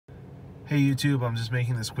Hey YouTube, I'm just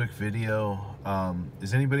making this quick video.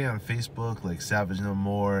 Is anybody on Facebook like Savage No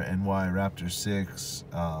More, NY Raptor 6,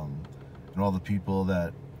 and all the people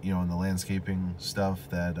that, in the landscaping stuff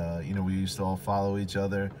that, we used to all follow each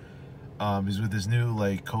other? He's with this new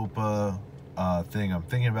like Coppa thing. I'm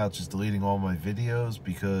thinking about just deleting all my videos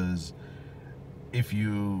because if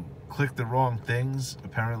you click the wrong things,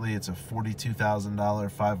 apparently it's a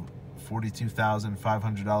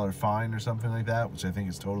 $42,500 fine or something like that, which I think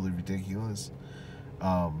is totally ridiculous.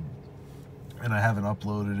 And I haven't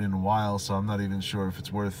uploaded in a while, so I'm not even sure if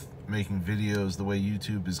it's worth making videos the way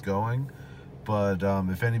YouTube is going. But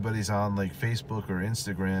if anybody's on like Facebook or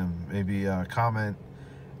Instagram, maybe comment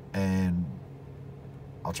and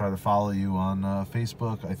I'll try to follow you on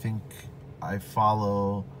Facebook. I think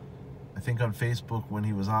on Facebook when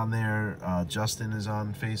he was on there, Justin is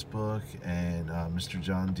on Facebook, and Mr.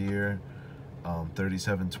 John Deere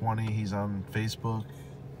 3720, he's on Facebook.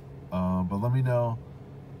 But let me know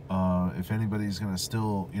if anybody's gonna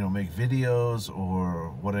still make videos,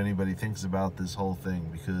 or what anybody thinks about this whole thing,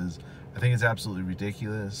 because I think it's absolutely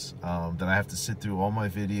ridiculous that I have to sit through all my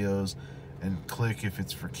videos and click if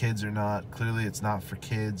it's for kids or not. Clearly it's not for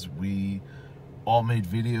kids. We all made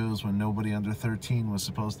videos when nobody under 13 was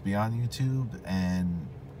supposed to be on YouTube, and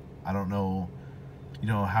I don't know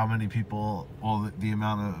how many people, the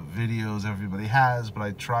amount of videos everybody has, but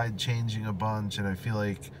I tried changing a bunch, and I feel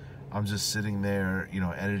like I'm just sitting there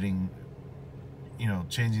editing,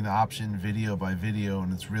 changing the option video by video,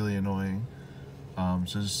 and it's really annoying.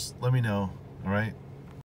 So just let me know. All right.